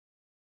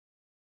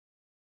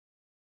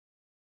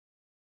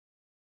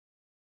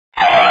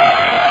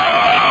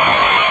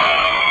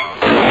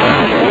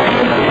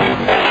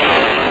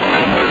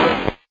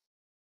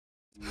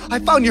I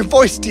found your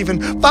voice,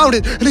 Stephen. Found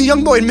it in a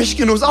young boy in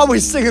Michigan who was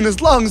always singing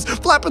his lungs,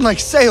 flapping like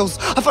sails.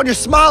 I found your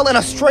smile in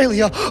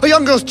Australia, a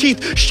young girl's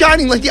teeth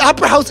shining like the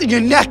opera house in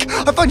your neck.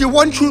 I found your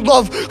one true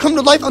love come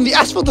to life on the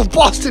asphalt of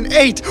Boston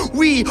 8.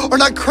 We are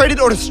not created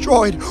or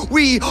destroyed.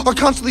 We are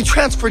constantly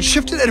transferred,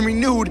 shifted, and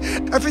renewed.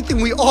 Everything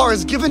we are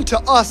is given to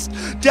us.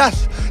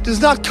 Death does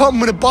not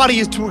come when a body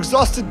is too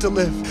exhausted to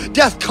live.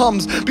 Death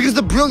comes because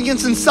the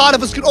brilliance inside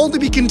of us can only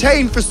be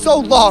contained for so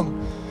long.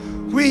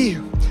 We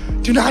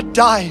do not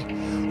die.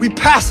 We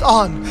pass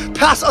on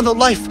the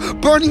life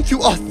burning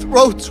through our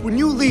throats. When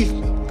you leave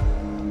me,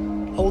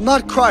 I will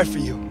not cry for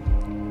you.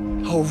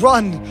 I will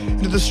run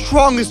into the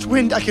strongest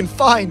wind I can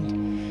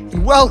find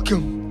and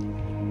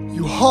welcome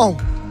you home.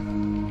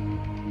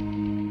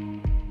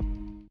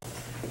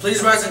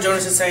 Please rise and join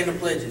us in saying the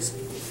pledges.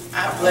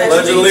 I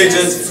pledge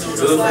allegiance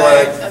to the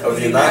flag of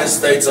the United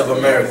States of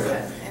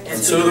America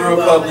and to the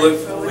republic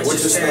for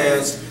which it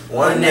stands,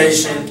 one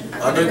nation,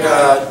 under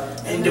God,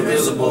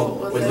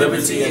 indivisible, with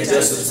liberty and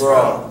justice for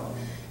all.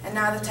 And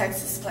now the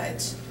Texas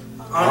Pledge.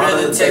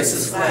 Honor the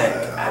Texas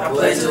flag. I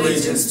pledge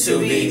allegiance to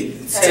thee,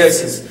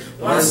 Texas,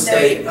 one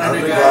state,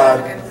 under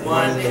God,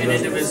 one and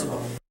indivisible.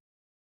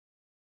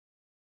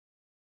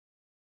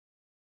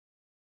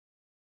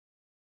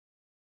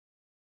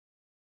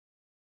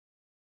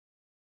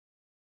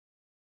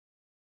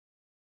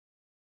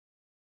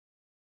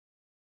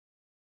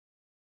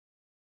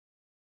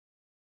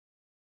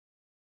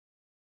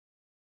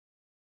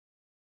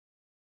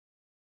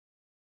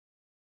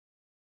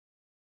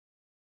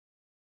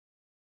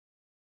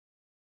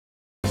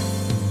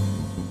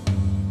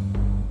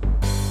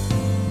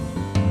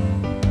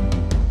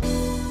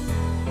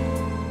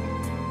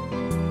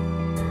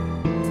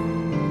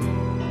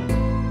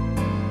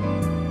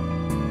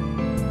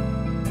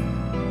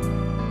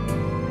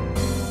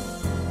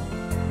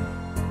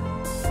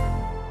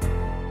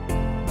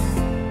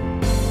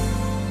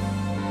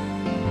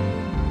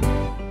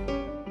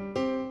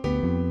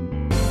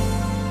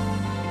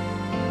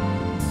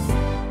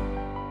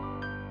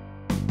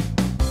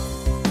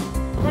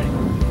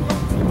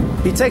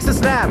 He takes a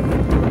snap,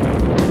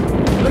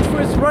 looks for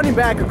his running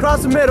back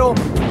across the middle,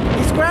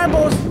 he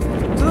scrambles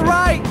to the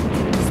right,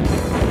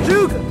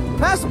 juke,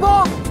 pass the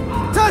ball,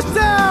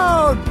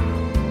 touchdown!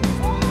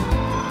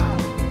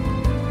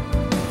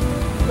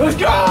 Let's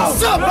go!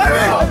 What's up,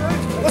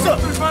 baby? What's up?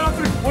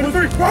 1, 2,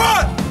 3,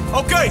 run!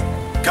 Okay,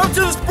 come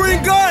to the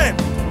spring game,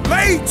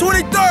 May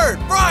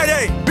 23rd,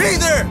 Friday, be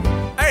there!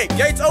 Hey,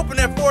 gates open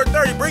at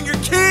 4:30, bring your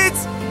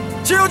kids,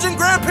 children,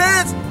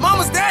 grandparents,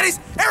 mamas, daddies,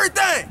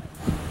 everything!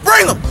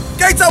 Bring them!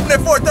 Gates open at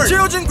 4:30.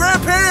 Children,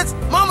 grandparents,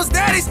 mamas,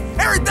 daddies,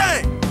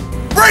 everything.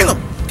 Bring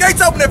them! Gates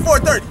open at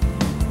 4:30.